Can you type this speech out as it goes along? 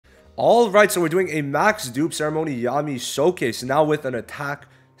Alright, so we're doing a max dupe ceremony YAMI showcase now with an attack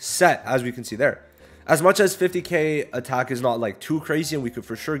set, as we can see there. As much as 50k attack is not like too crazy and we could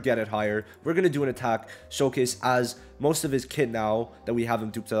for sure get it higher, we're going to do an attack showcase as most of his kit now that we have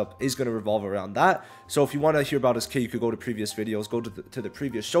him duped up is going to revolve around that. So if you want to hear about his kit, you could go to previous videos, go to the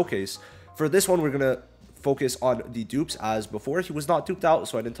previous showcase. For this one, we're going to focus on the dupes, as before he was not duped out,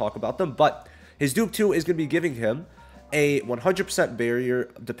 so I didn't talk about them. But his dupe 2 is going to be giving him a 100%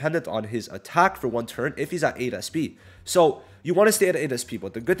 barrier dependent on his attack for 1 turn if he's at 8 SP. So you want to stay at 8 SP,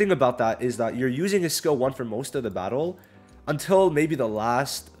 but the good thing about that is that you're using his skill 1 for most of the battle until maybe the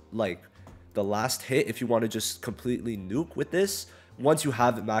last hit if you want to just completely nuke with this once you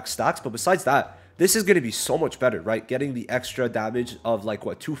have max stacks. But besides that, this is going to be so much better, right? Getting the extra damage of like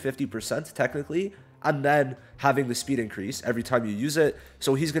what, 250% technically, and then having the speed increase every time you use it.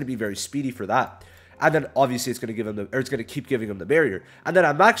 So he's going to be very speedy for that. And then obviously it's going to give him it's going to keep giving him the barrier. And then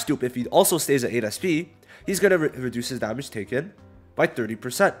at max dupe, if he also stays at 8 SP, he's going to reduce his damage taken by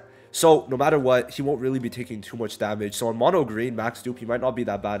 30%. So no matter what, he won't really be taking too much damage. So on mono green, max dupe, he might not be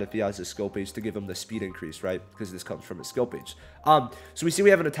that bad if he has his skill page to give him the speed increase, right? Because this comes from his skill page. So we see we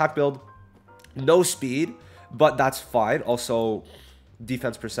have an attack build, no speed, but that's fine. Also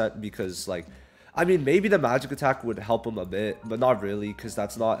defense percent, because like, I mean, maybe the magic attack would help him a bit, but not really, because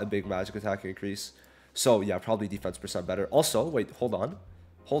that's not a big magic attack increase. So yeah, probably defense percent better. Also, wait, hold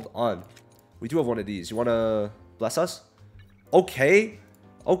on. We do have one of these. You want to bless us? Okay,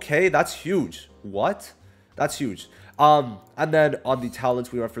 that's huge. What? That's huge. And then on the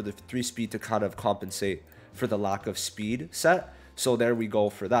talents, we went for the 3 speed to kind of compensate for the lack of speed set. So there we go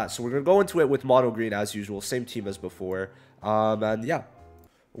for that. So we're gonna go into it with mono green as usual, same team as before. And yeah.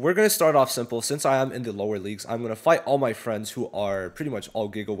 We're going to start off simple. Since I am in the lower leagues, I'm going to fight all my friends who are pretty much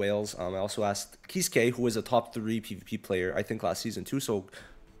all Giga Whales. I also asked Kisuke, who is a top 3 PvP player, I think last season too, so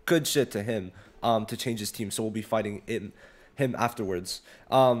good shit to him to change his team. So we'll be fighting him afterwards.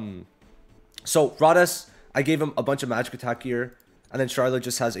 So Radas, I gave him a bunch of magic attack gear, and then Charlotte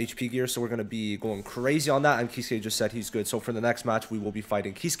just has HP gear, so we're going to be going crazy on that, and Kisuke just said he's good. So for the next match, we will be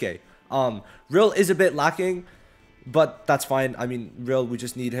fighting Kisuke. Rill is a bit lacking, but that's fine. I mean, Rill, we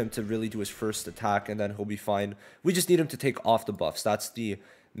just need him to really do his first attack, and then he'll be fine. We just need him to take off the buffs. That's the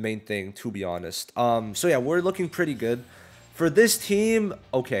main thing, to be honest. So yeah, we're looking pretty good. For this team,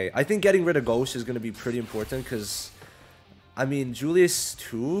 okay, I think getting rid of Ghost is going to be pretty important, because, I mean, Julius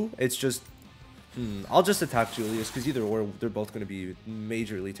too, it's just, I'll just attack Julius, because either or, they're both going to be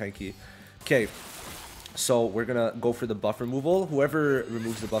majorly tanky. Okay, so we're going to go for the buff removal. Whoever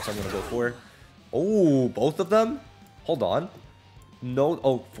removes the buffs, I'm going to go for. Oh, both of them? Hold on. No,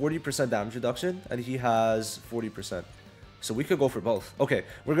 oh, 40% damage reduction, and he has 40%. So we could go for both. Okay,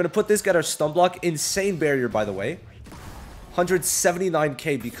 we're going to put this, get our stun block. Insane barrier, by the way.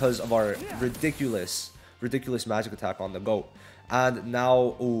 179k because of our ridiculous magic attack on the GOAT. And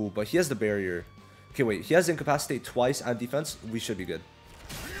now, oh, but he has the barrier. Okay, wait, he has incapacitate twice and defense. We should be good.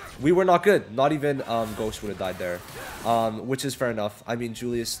 We were not good. Not even Ghost would have died there, which is fair enough. I mean,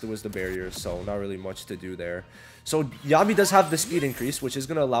 Julius, there was the barrier, so not really much to do there. So Yami does have the speed increase, which is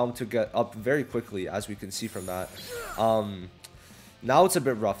going to allow him to get up very quickly, as we can see from that. Now it's a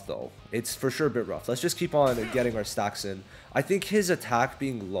bit rough, though. It's for sure a bit rough. Let's just keep on getting our stacks in. I think his attack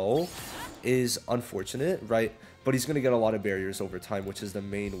being low is unfortunate, right? But he's going to get a lot of barriers over time, which is the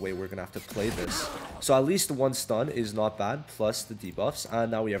main way we're going to have to play this. So at least 1 stun is not bad, plus the debuffs.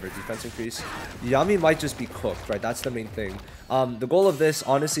 And now we have our defense increase. Yami might just be cooked, right? That's the main thing. The goal of this,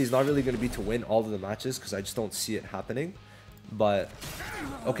 honestly, is not really going to be to win all of the matches, because I just don't see it happening. But,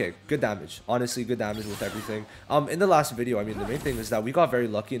 okay, good damage. Honestly, good damage with everything. In the last video, I mean, the main thing is that we got very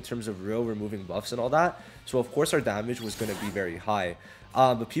lucky in terms of Real removing buffs and all that. So, of course, our damage was going to be very high.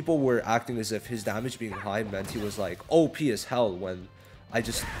 But people were acting as if his damage being high meant he was like OP as hell, when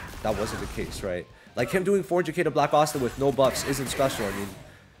that wasn't the case, right? Like him doing 400k to Black Austin with no buffs isn't special. I mean,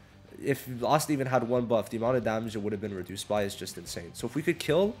 if Austin even had 1 buff, the amount of damage it would have been reduced by is just insane. So if we could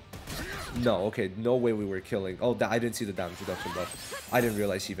kill, no, okay, no way we were killing. Oh, I didn't see the damage reduction buff. I didn't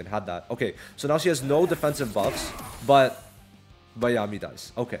realize he even had that. Okay, so now she has no defensive buffs, but Yami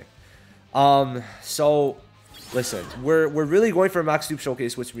does. Okay, so. Listen, we're really going for a max dupe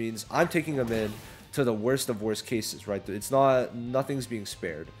showcase, which means I'm taking him in to the worst of worst cases, right? It's nothing's being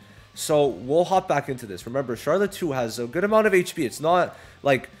spared. So we'll hop back into this. Remember, Charlotte 2 has a good amount of HP. It's not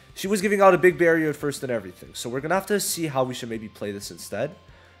like she was giving out a big barrier at first and everything. So we're going to have to see how we should maybe play this instead.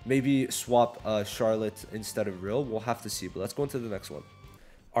 Maybe swap Charlotte instead of Real. We'll have to see, but let's go into the next one.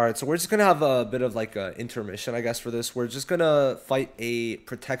 Alright, so we're just going to have a bit of like an intermission, I guess, for this. We're just going to fight a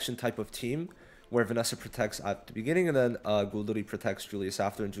protection type of team where Vanessa protects at the beginning, and then Guluri protects Julius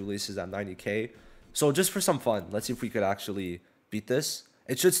after, and Julius is at 90k. So just for some fun, let's see if we could actually beat this.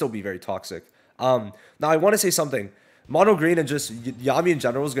 It should still be very toxic. Now I want to say something. Mono green and just Yami in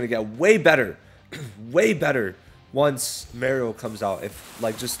general is going to get way better. Way better once Mario comes out. If,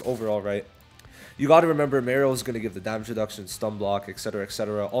 like, just overall, right? You got to remember, Mario is going to give the damage reduction, stun block, etc.,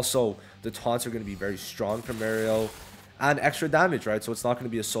 etc. Also, the taunts are going to be very strong for Mario. And extra damage, right? So it's not going to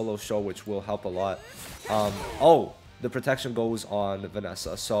be a solo show, which will help a lot. Oh, the protection goes on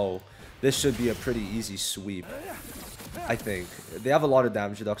Vanessa. So this should be a pretty easy sweep, I think. They have a lot of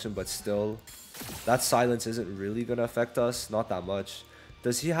damage reduction, but still, that silence isn't really going to affect us. Not that much.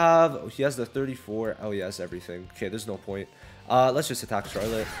 Does he have... Oh, he has the 34. Oh, he has everything. Okay, there's no point. Let's just attack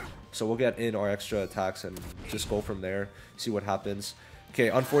Charlotte. So we'll get in our extra attacks and just go from there. See what happens. Okay,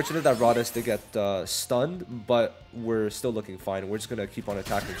 unfortunate that Rodis did get stunned, but we're still looking fine. We're just going to keep on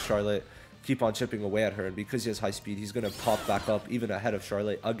attacking Charlotte, keep on chipping away at her, and because he has high speed, he's going to pop back up even ahead of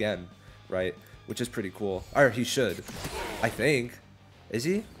Charlotte again, right? Which is pretty cool. Or he should, I think. Is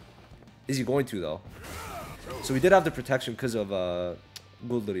he? Is he going to, though? So we did have the protection because of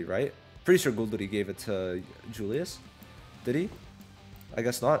Gulduri, right? Pretty sure Gulduri gave it to Julius. Did he? I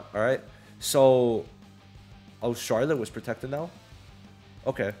guess not. Alright. So... Oh, Charlotte was protected now?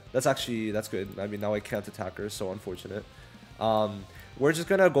 Okay, that's good. I mean, now I can't attack her, so unfortunate. We're just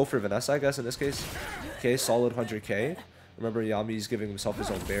gonna go for Vanessa, I guess, in this case. Okay, solid 100k. Remember, Yami's giving himself his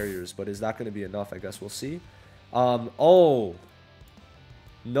own barriers, but is that gonna be enough? I guess we'll see. Oh.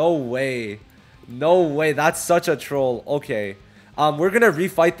 No way. No way, that's such a troll. Okay. We're gonna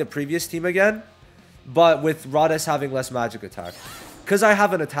refight the previous team again, but with Rodis having less magic attack. Because I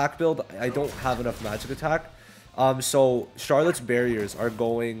have an attack build, I don't have enough magic attack. So Charlotte's barriers are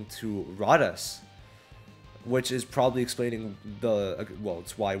going to Rodis, which is probably explaining the, well,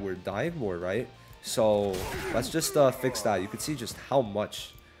 it's why we're dying more, right? So let's just fix that. You can see just how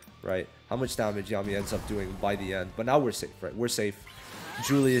much, right? How much damage Yami ends up doing by the end. But now we're safe, right? We're safe.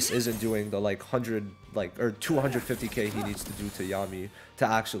 Julius isn't doing the like 100, like, or 250k he needs to do to Yami to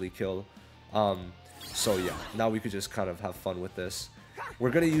actually kill. So yeah, now we could just kind of have fun with this.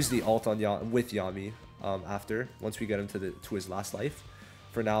 We're gonna use the ult on with Yami. After, once we get him to his last life.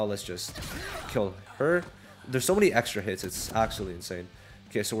 For now, let's just kill her. There's so many extra hits, it's actually insane.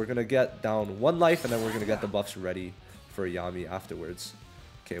 Okay, so we're gonna get down 1 life, and then we're gonna get the buffs ready for Yami afterwards.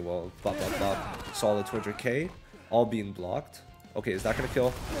 Okay, well, bop, bop, bop. Solid 200k, all being blocked. Okay, is that gonna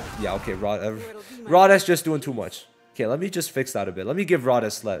kill? Yeah, okay, Rodis just doing too much. Okay, let me just fix that a bit. Let me give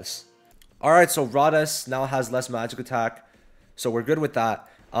Rodis less. Alright, so Rodis now has less magic attack, so we're good with that.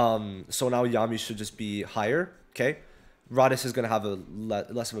 So now Yami should just be higher, okay? Rodis is going to have a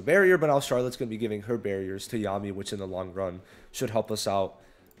less of a barrier, but now Charlotte's going to be giving her barriers to Yami, which in the long run should help us out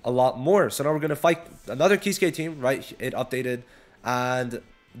a lot more. So now we're going to fight another Kisuke team, right? It updated, and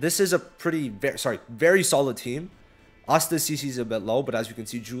this is a very solid team. Asta's CC is a bit low, but as you can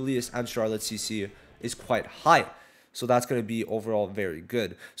see, Julius and Charlotte's CC is quite high. So that's going to be overall very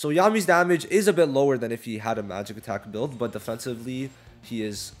good. So Yami's damage is a bit lower than if he had a magic attack build, but defensively, he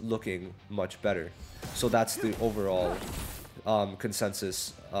is looking much better. So that's the overall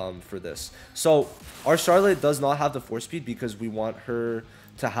consensus for this. So our Charlotte does not have the force speed because we want her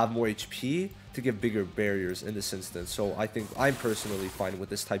to have more HP to give bigger barriers in this instance. So I think I'm personally fine with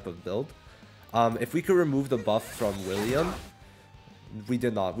this type of build. If we could remove the buff from William, we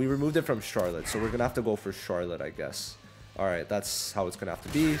did not. We removed it from Charlotte, so we're gonna have to go for Charlotte, I guess. Alright, that's how it's gonna have to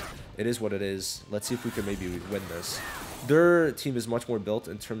be. It is what it is. Let's see if we can maybe win this. Their team is much more built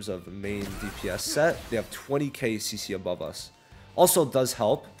in terms of main DPS set. They have 20k CC above us. Also does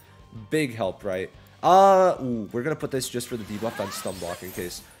help. Big help, right? Ooh, we're gonna put this just for the debuff and stun block in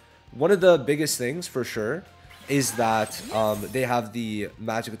case. One of the biggest things for sure is that they have the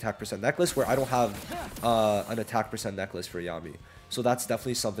magic attack percent necklace, where I don't have an attack percent necklace for Yami. So that's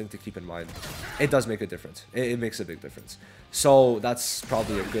definitely something to keep in mind. It does make a difference. It makes a big difference. So that's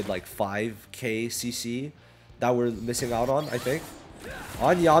probably a good like 5k CC that we're missing out on, I think,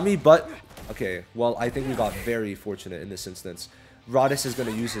 on Yami. But okay, well, I think we got very fortunate in this instance. Rodis is going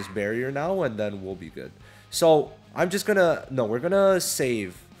to use his barrier now, and then we'll be good. So I'm just gonna, no, we're gonna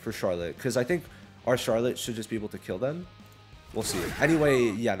save for Charlotte, because I think our Charlotte should just be able to kill them. We'll see.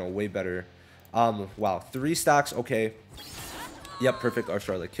 Anyway, yeah, no, way better. Wow, 3 stacks, okay. Yep, perfect. Our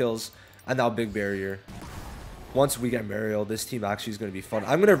Charlotte kills. And now big barrier. Once we get Mario, this team actually is going to be fun.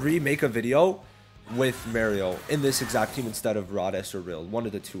 I'm going to remake a video with Mario in this exact team instead of Rodis or Real. One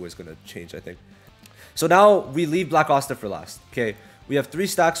of the two is going to change, I think. So now we leave Black Asta for last. Okay, we have 3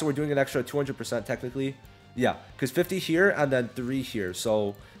 stacks, so we're doing an extra 200% technically. Yeah, because 50 here and then 3 here.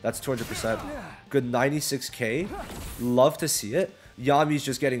 So that's 200%. Good 96k. Love to see it. Yami's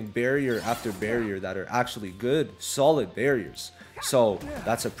just getting barrier after barrier that are actually good, solid barriers. So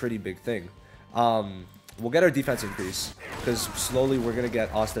that's a pretty big thing. We'll get our defense increase because slowly we're going to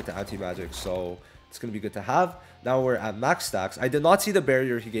get Asta to anti-magic. So it's going to be good to have. Now we're at max stacks. I did not see the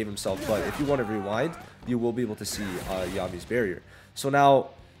barrier he gave himself, but if you want to rewind, you will be able to see Yami's barrier. So now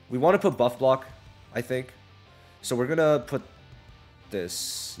we want to put buff block, I think. So we're going to put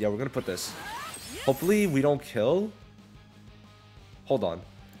this. Yeah, we're going to put this. Hopefully we don't kill. Hold on.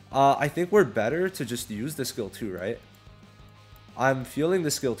 I think we're better to just use the skill 2, right? I'm feeling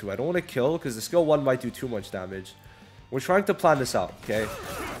the skill 2. I don't want to kill because the skill 1 might do too much damage. We're trying to plan this out, okay?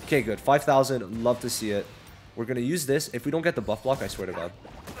 Okay, good. 5,000. Love to see it. We're going to use this. If we don't get the buff block, I swear to God.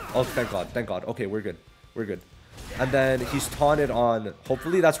 Oh, thank God. Thank God. Okay, we're good. We're good. And then he's taunted on...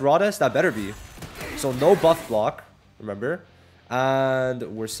 Hopefully that's Rhodes. That better be. So no buff block. Remember? And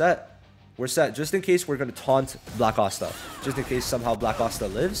we're set. We're set. Just in case we're going to taunt Black Asta. Just in case somehow Black Asta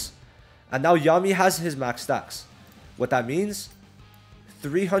lives. And now Yami has his max stacks. What that means...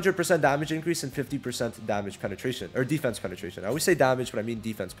 300% damage increase and 50% damage penetration. Or defense penetration. I always say damage, but I mean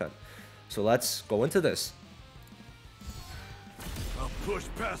defense pen. So let's go into this. I'll push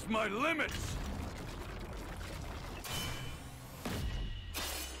past my limits.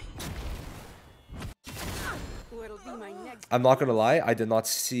 I'm not gonna lie, I did not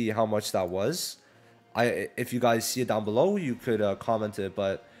see how much that was. If you guys see it down below, you could comment it,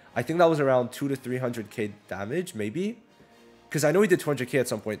 but I think that was around 200 to 300k damage, maybe. Because I know he did 200k at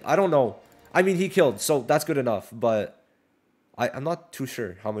some point. I don't know. I mean, he killed, so that's good enough, but I'm not too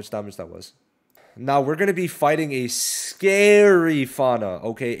sure how much damage that was. Now, we're going to be fighting a scary fauna,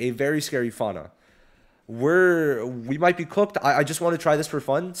 okay? A very scary fauna. We might be cooked. I just want to try this for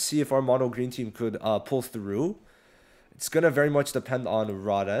fun, see if our mono green team could pull through. It's going to very much depend on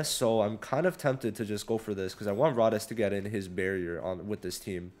Rhodes, so I'm kind of tempted to just go for this because I want Rhodes to get in his barrier with this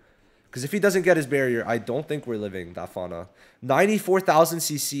team. Because if he doesn't get his barrier, I don't think we're living that fauna. 94,000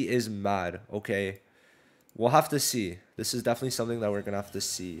 CC is mad, okay? We'll have to see. This is definitely something that we're going to have to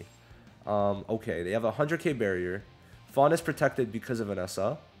see. Okay, they have a 100k barrier. Fauna is protected because of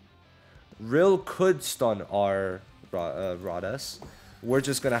Vanessa. Rill could stun our Rhodes. We're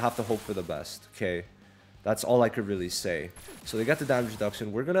just going to have to hope for the best, okay? That's all I could really say. So they get the damage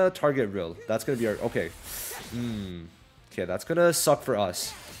reduction. We're going to target Rill. That's going to be our... Okay. Okay, that's going to suck for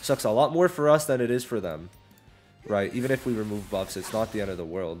us. Sucks a lot more for us than it is for them. Right? Even if we remove buffs, it's not the end of the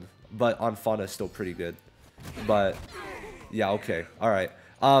world. But on fauna, it's still pretty good. But, yeah, okay. Alright.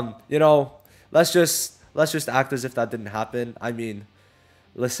 You know, let's just act as if that didn't happen. I mean,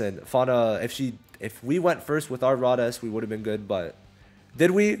 listen, fauna, if we went first with our Rhodes, we would have been good, but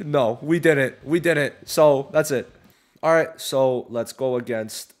did we? No, we didn't. We didn't. So, that's it. Alright, so let's go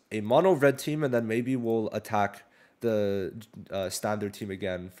against a mono red team, and then maybe we'll attack the standard team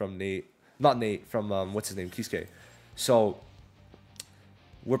again from Nate. Not Nate, from, what's his name? Kisuke. So,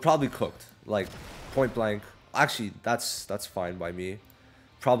 we're probably cooked. Like, point blank. Actually, that's fine by me.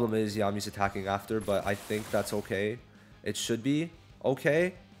 Problem is, Yami's attacking after, but I think that's okay. It should be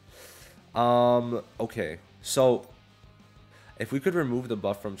okay. Okay. So, if we could remove the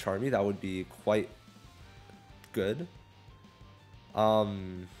buff from Charmy, that would be quite good.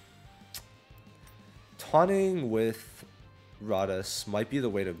 Taunting with Rhodes might be the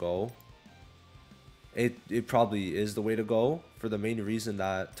way to go. It probably is the way to go for the main reason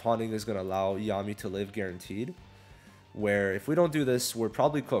that taunting is going to allow Yami to live guaranteed. Where if we don't do this, we're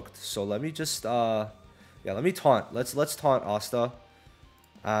probably cooked. So let me just yeah, let me taunt. Let's taunt Asta,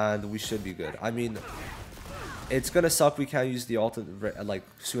 and we should be good. I mean, it's gonna suck we can't use the ult like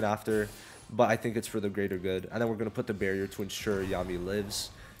soon after, but I think it's for the greater good. And then we're gonna put the barrier to ensure Yami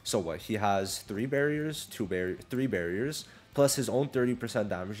lives. So what? He has 3 barriers, 3 barriers, plus his own 30%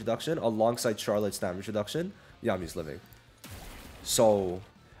 damage reduction alongside Charlotte's damage reduction. Yami's living. So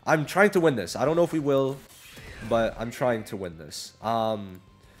I'm trying to win this. I don't know if we will, but I'm trying to win this.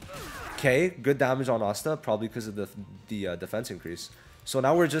 Okay, good damage on Asta, probably because of the defense increase. So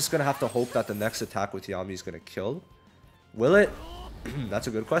now we're just gonna have to hope that the next attack with Yami is gonna kill. Will it? That's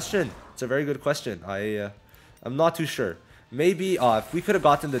a good question. It's a very good question. I'm not too sure. Maybe if we could have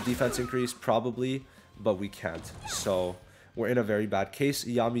gotten the defense increase, probably, but we can't. So we're in a very bad case.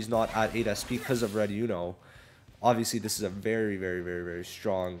 Yami's not at 8 SP because of Red Uno. Obviously, this is a very, very, very, very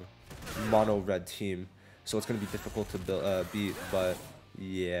strong mono red team. So it's going to be difficult to beat, but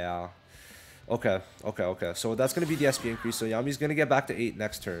yeah. Okay. So that's going to be the SP increase. So Yami's going to get back to 8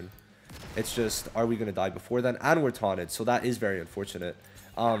 next turn. It's just, are we going to die before then? And we're taunted, so that is very unfortunate.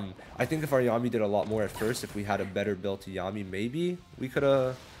 I think if our Yami did a lot more at first, if we had a better built Yami, maybe we could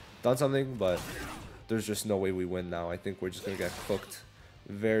have done something, but there's just no way we win now. I think we're just going to get cooked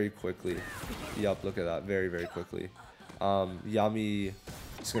very quickly. Yup, look at that. Very, very quickly. Yami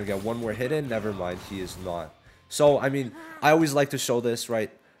is going to get one more hit in. Never mind, he is not. So, I mean, I always like to show this, right?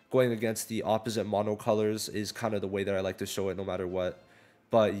 Going against the opposite mono colors is kind of the way that I like to show it no matter what.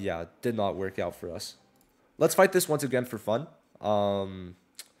 But yeah, did not work out for us. Let's fight this once again for fun.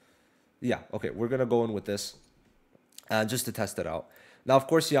 Yeah, okay, we're going to go in with this. And just to test it out. Now, of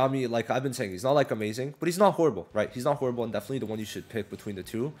course, Yami, like I've been saying, he's not like amazing, but he's not horrible, right? He's not horrible and definitely the one you should pick between the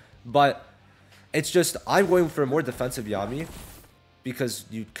two. But it's just, I'm going for a more defensive Yami because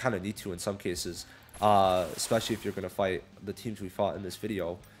you kind of need to in some cases, especially if you're going to fight the teams we fought in this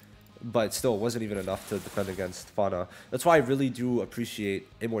video. But still, it wasn't even enough to defend against Fauna. That's why I really do appreciate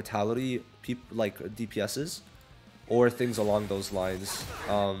immortality, like DPSs, or things along those lines.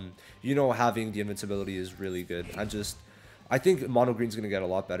 You know, having the invincibility is really good. I think Mono Green's going to get a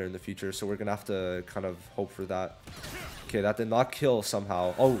lot better in the future, so we're going to have to kind of hope for that. Okay, that did not kill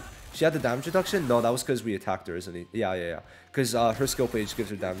somehow. Oh, she had the damage reduction? No, that was because we attacked her, isn't it? Yeah. Because her skill page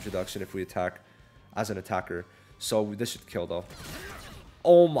gives her damage reduction if we attack as an attacker. So this should kill, though.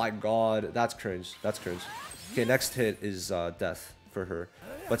 Oh my god, that's cringe. That's cringe. Okay, next hit is death for her.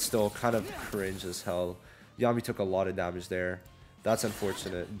 But still, kind of cringe as hell. Yami took a lot of damage there. That's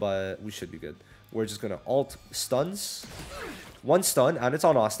unfortunate, but we should be good. We're just going to ult stuns. One stun, and it's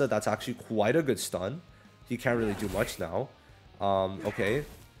on Asta. That's actually quite a good stun. He can't really do much now. Okay.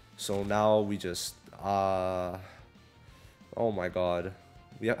 So now we just... oh my god.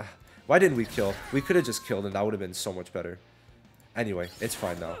 Yeah. Why didn't we kill? We could have just killed, and that would have been so much better. Anyway, it's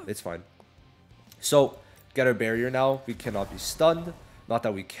fine now. It's fine. So, get our barrier now. We cannot be stunned. Not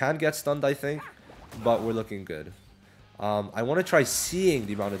that we can get stunned, I think. But we're looking good. I want to try seeing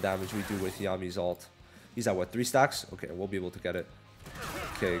the amount of damage we do with Yami's ult. He's at what, 3 stacks? Okay, we'll be able to get it.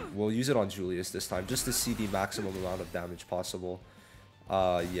 Okay, we'll use it on Julius this time, just to see the maximum amount of damage possible.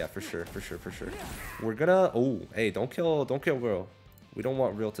 Yeah, for sure. We're gonna... Oh, hey, don't kill Real. We don't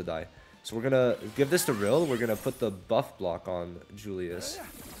want Real to die. So we're gonna give this to Real. We're gonna put the buff block on Julius.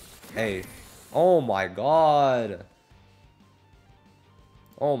 Hey. Oh my god.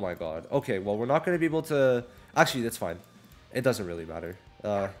 Oh my god. Okay, well, we're not gonna be able to... Actually, that's fine. It doesn't really matter.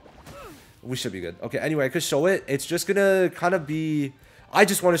 We should be good. Okay, anyway, I could show it. It's just gonna kind of be... I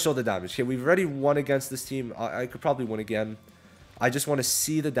just want to show the damage. Okay, we've already won against this team. I could probably win again. I just want to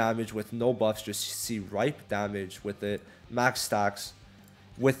see the damage with no buffs. Just see ripe damage with it. Max stacks.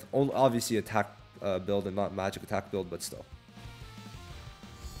 With obviously attack build and not magic attack build, but still.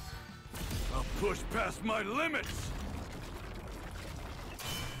 I'll push past my limits.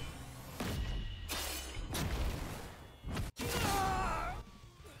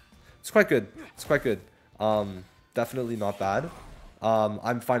 It's quite good. It's quite good. Definitely not bad.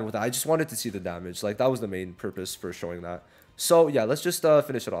 I'm fine with that. I just wanted to see the damage. Like, that was the main purpose for showing that. So, yeah, let's just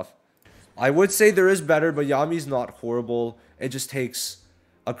finish it off. I would say there is better, but Yami's not horrible. It just takes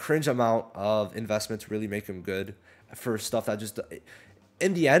a cringe amount of investment to really make him good for stuff that just...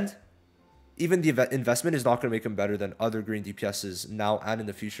 In the end, even the investment is not going to make him better than other green DPSs now and in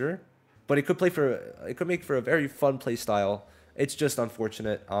the future. But it could make for a very fun play style. It's just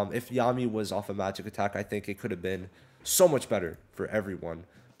unfortunate. If Yami was off a magic attack, I think it could have been so much better for everyone.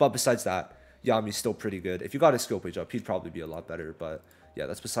 But besides that, Yami's still pretty good. If you got his skill page up, he'd probably be a lot better. But yeah,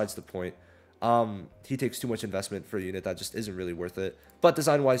 that's besides the point. He takes too much investment for a unit that just isn't really worth it. But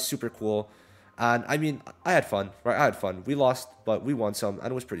design-wise, super cool. And I mean, I had fun, right? I had fun. We lost, but we won some,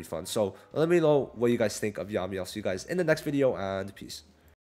 and it was pretty fun. So let me know what you guys think of Yami. I'll see you guys in the next video, and peace.